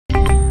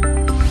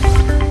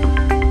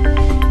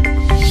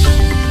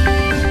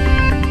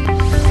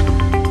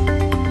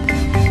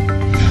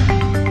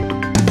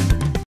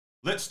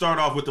start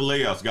off with the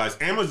layoffs, guys.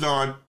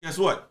 Amazon, guess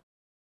what?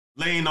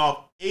 Laying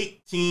off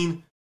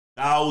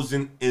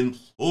 18,000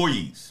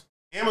 employees.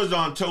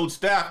 Amazon told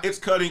staff it's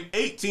cutting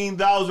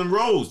 18,000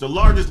 roles, the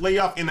largest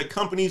layoff in the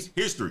company's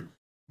history.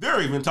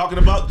 They're even talking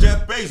about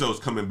Jeff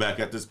Bezos coming back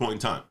at this point in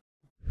time.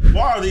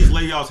 Why are these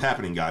layoffs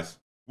happening, guys?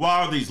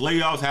 Why are these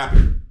layoffs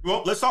happening?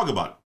 Well, let's talk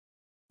about it.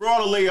 For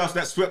all the layoffs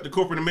that swept the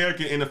corporate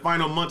America in the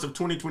final months of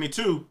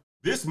 2022,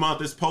 this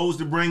month is posed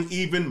to bring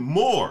even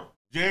more.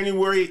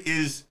 January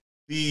is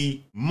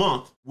the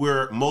month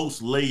where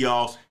most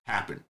layoffs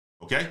happen,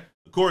 okay?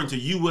 According to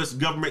U.S.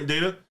 government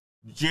data,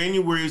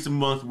 January is the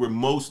month where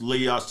most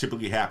layoffs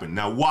typically happen.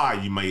 Now, why,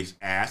 you may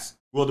ask?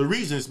 Well, the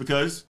reason is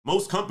because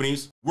most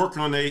companies work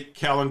on a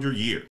calendar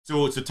year.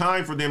 So it's a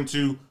time for them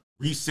to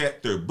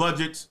reset their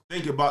budgets,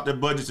 think about their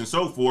budgets and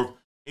so forth.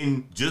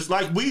 And just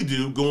like we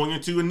do going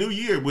into a new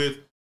year with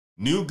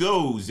new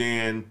goals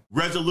and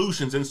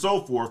resolutions and so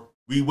forth,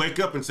 we wake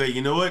up and say,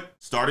 you know what?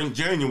 Starting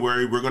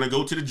January, we're going to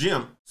go to the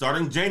gym.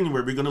 Starting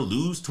January, we're going to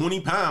lose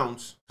 20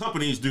 pounds.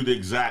 Companies do the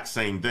exact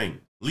same thing.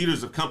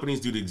 Leaders of companies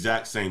do the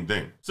exact same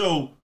thing.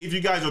 So if you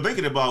guys are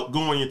thinking about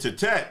going into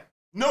tech,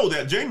 know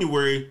that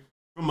January,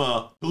 from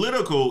a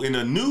political and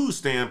a news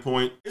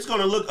standpoint, it's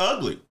going to look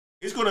ugly.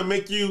 It's going to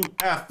make you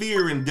have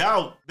fear and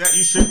doubt that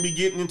you shouldn't be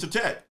getting into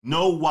tech.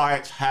 Know why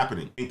it's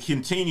happening and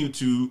continue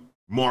to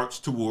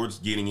march towards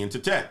getting into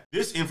tech.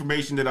 This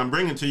information that I'm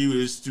bringing to you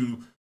is to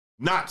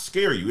not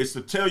scare you. It's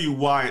to tell you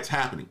why it's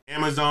happening.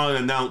 Amazon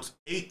announced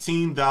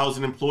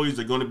 18,000 employees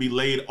are going to be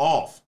laid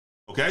off,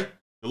 okay?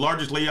 The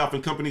largest layoff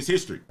in company's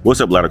history. What's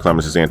up, Ladder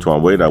Climbers? It's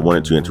Antoine Wade. I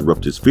wanted to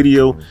interrupt this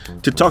video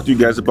to talk to you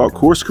guys about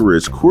Course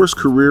Careers. Course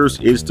Careers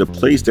is the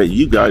place that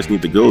you guys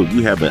need to go if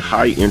you have a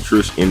high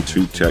interest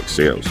into tech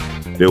sales.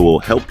 They will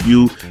help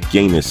you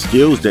gain the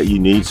skills that you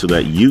need so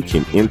that you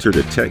can enter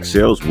the tech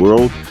sales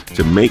world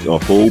to make a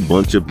whole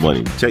bunch of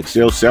money. Tech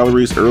sales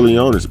salaries early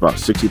on is about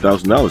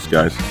 $60,000,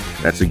 guys.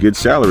 That's a good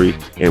salary.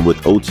 And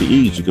with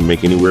OTEs, you can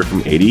make anywhere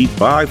from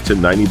 $85,000 to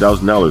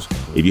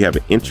 $90,000. If you have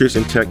an interest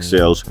in tech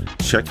sales,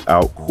 check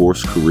out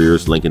Course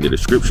Careers, link in the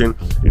description.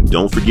 And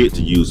don't forget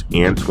to use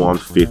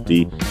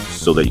Antoine50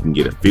 so that you can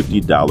get a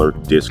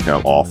 $50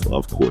 discount off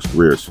of Course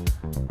Careers.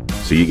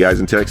 See you guys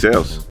in tech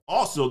sales.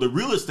 Also, the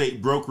real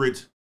estate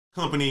brokerage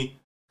company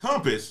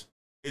Compass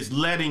is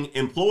letting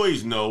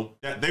employees know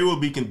that they will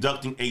be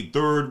conducting a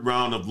third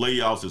round of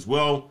layoffs as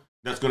well.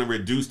 That's going to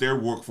reduce their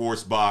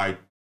workforce by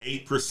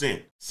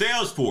 8%.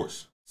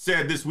 Salesforce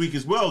said this week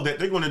as well that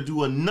they're going to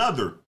do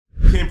another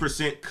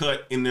 10%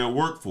 cut in their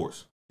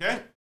workforce.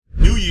 Okay?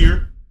 New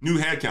year, new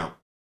headcount.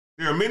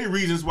 There are many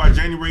reasons why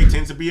January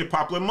tends to be a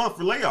popular month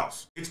for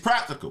layoffs. It's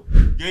practical.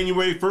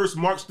 January 1st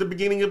marks the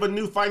beginning of a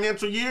new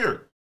financial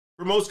year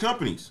for most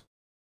companies.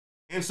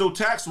 And so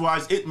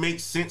tax-wise, it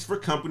makes sense for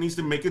companies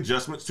to make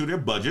adjustments to their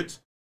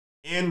budgets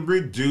and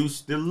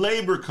reduce the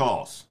labor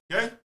costs,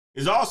 okay?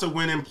 It's also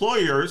when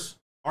employers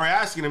are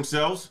asking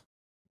themselves,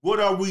 what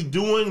are we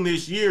doing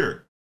this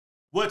year?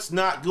 What's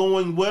not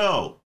going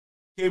well?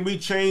 Can we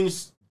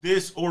change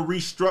this or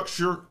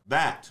restructure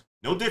that?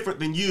 No different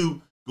than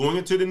you going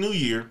into the new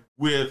year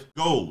with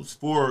goals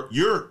for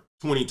your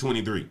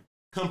 2023.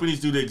 Companies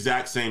do the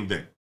exact same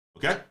thing,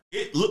 okay?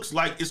 It looks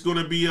like it's going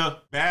to be a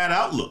bad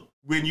outlook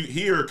when you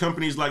hear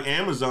companies like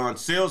Amazon,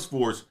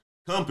 Salesforce,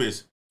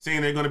 Compass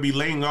saying they're going to be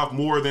laying off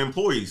more of their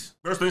employees.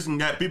 First thing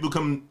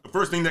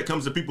that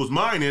comes to people's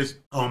mind is,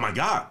 oh my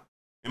God,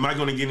 am I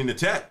going to get into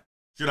tech?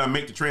 Should I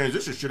make the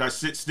transition? Should I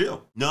sit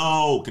still?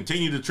 No,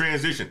 continue to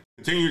transition.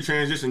 Continue to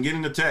transition, get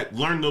into tech,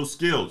 learn those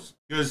skills.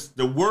 Because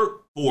the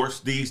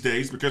workforce these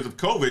days, because of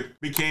COVID,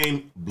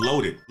 became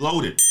bloated.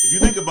 If you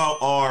think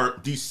about our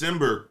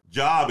December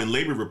job and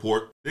labor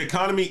report, the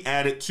economy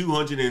added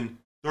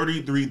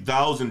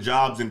 233,000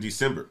 jobs in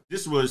December.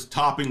 This was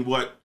topping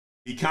what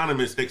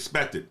economists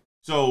expected.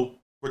 So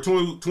for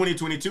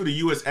 2022, the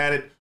U.S.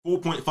 added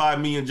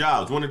 4.5 million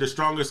jobs, one of the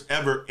strongest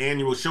ever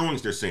annual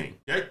showings they're seeing,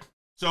 okay?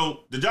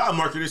 So the job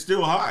market is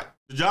still hot.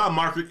 The job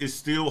market is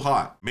still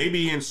hot.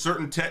 Maybe in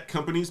certain tech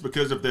companies,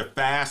 because of their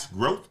fast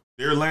growth,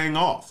 they're laying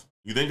off.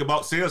 You think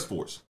about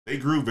Salesforce, they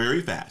grew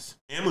very fast.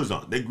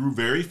 Amazon, they grew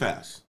very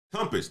fast.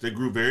 Compass, they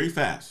grew very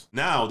fast.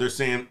 Now they're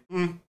saying,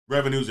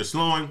 revenues are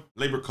slowing,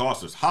 labor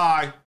costs is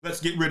high. Let's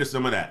get rid of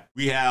some of that.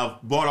 We have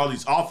bought all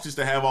these offices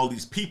to have all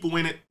these people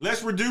in it.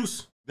 Let's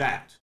reduce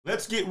that.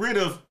 Let's get rid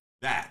of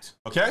that,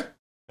 okay?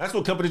 That's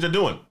what companies are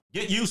doing.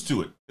 Get used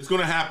to it. It's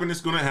gonna happen,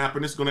 it's gonna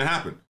happen, it's gonna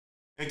happen.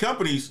 And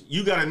companies,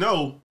 you gotta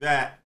know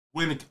that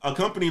when a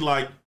company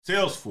like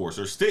Salesforce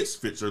or Stitch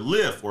Fix or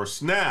Lyft or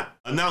Snap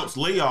announce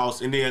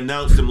layoffs, and they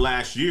announced them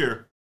last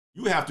year,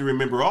 you have to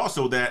remember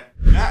also that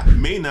that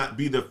may not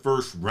be the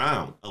first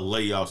round of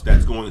layoffs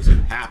that's going to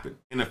happen.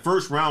 And the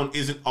first round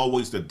isn't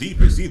always the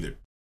deepest either.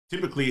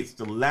 Typically, it's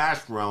the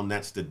last round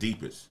that's the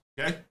deepest,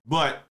 okay?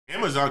 But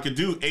Amazon could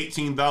do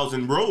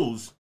 18,000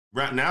 roles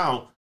right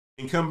now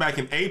and come back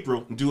in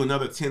April and do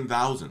another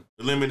 10,000,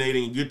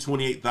 eliminating a good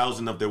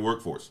 28,000 of their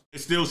workforce.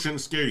 It still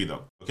shouldn't scare you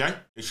though, okay?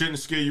 It shouldn't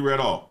scare you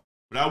at all.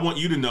 But I want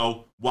you to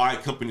know why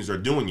companies are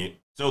doing it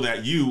so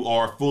that you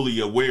are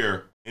fully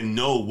aware and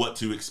know what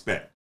to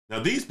expect. Now,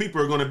 these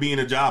people are going to be in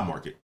a job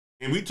market.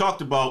 And we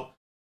talked about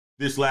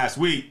this last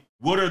week.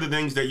 What are the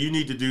things that you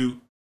need to do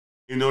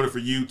in order for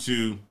you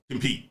to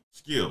compete?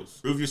 Skills,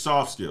 prove your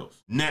soft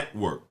skills,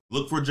 network,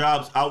 look for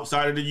jobs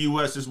outside of the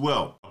US as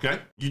well, okay?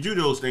 You do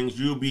those things,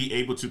 you'll be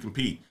able to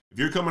compete. If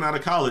you're coming out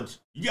of college,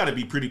 you gotta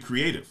be pretty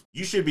creative.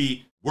 You should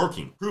be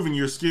working, proving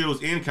your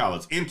skills in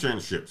college,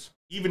 internships,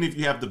 even if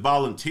you have to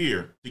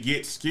volunteer to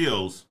get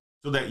skills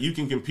so that you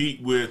can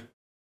compete with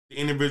the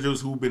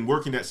individuals who've been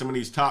working at some of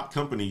these top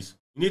companies.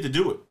 You need to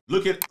do it.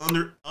 Look at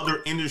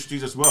other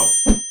industries as well.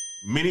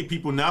 Many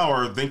people now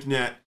are thinking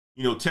that,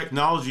 you know,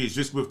 technology is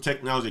just with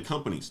technology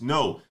companies.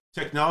 No,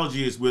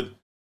 technology is with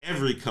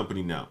every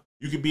company now.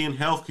 You could be in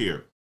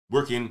healthcare,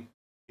 working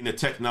in a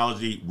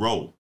technology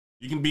role.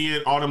 You can be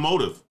in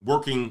automotive,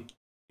 working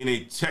in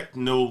a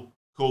technical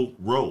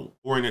role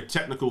or in a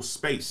technical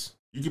space.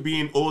 You could be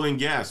in oil and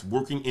gas,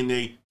 working in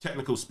a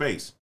technical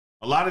space.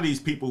 A lot of these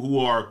people who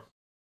are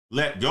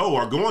let go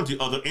are going to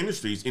other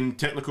industries in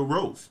technical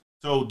roles.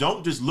 So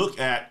don't just look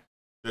at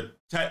the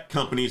tech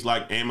companies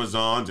like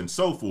Amazon's and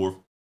so forth.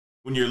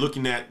 When you're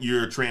looking at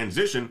your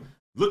transition,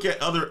 look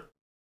at other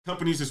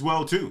companies as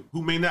well too,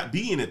 who may not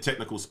be in a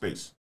technical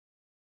space.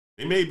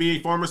 They may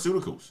be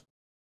pharmaceuticals,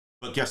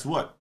 but guess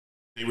what?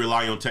 They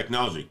rely on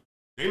technology.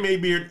 They may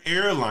be an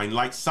airline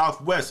like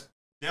Southwest,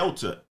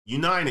 Delta,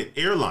 United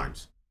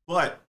Airlines,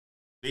 but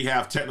they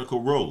have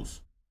technical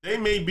roles. They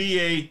may be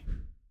a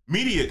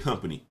media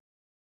company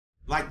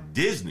like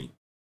Disney,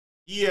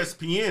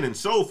 ESPN, and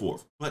so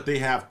forth, but they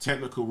have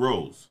technical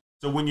roles.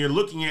 So when you're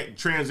looking at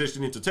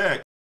transition into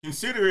tech,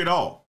 consider it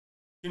all.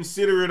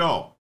 Consider it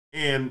all.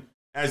 And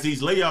as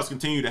these layoffs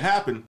continue to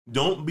happen,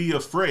 don't be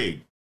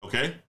afraid,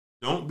 okay?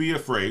 Don't be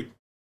afraid.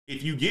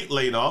 If you get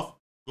laid off,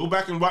 go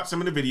back and watch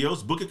some of the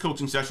videos, book a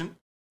coaching session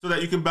so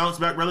that you can bounce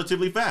back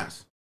relatively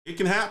fast. It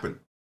can happen.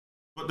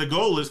 But the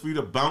goal is for you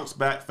to bounce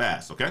back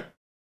fast, okay?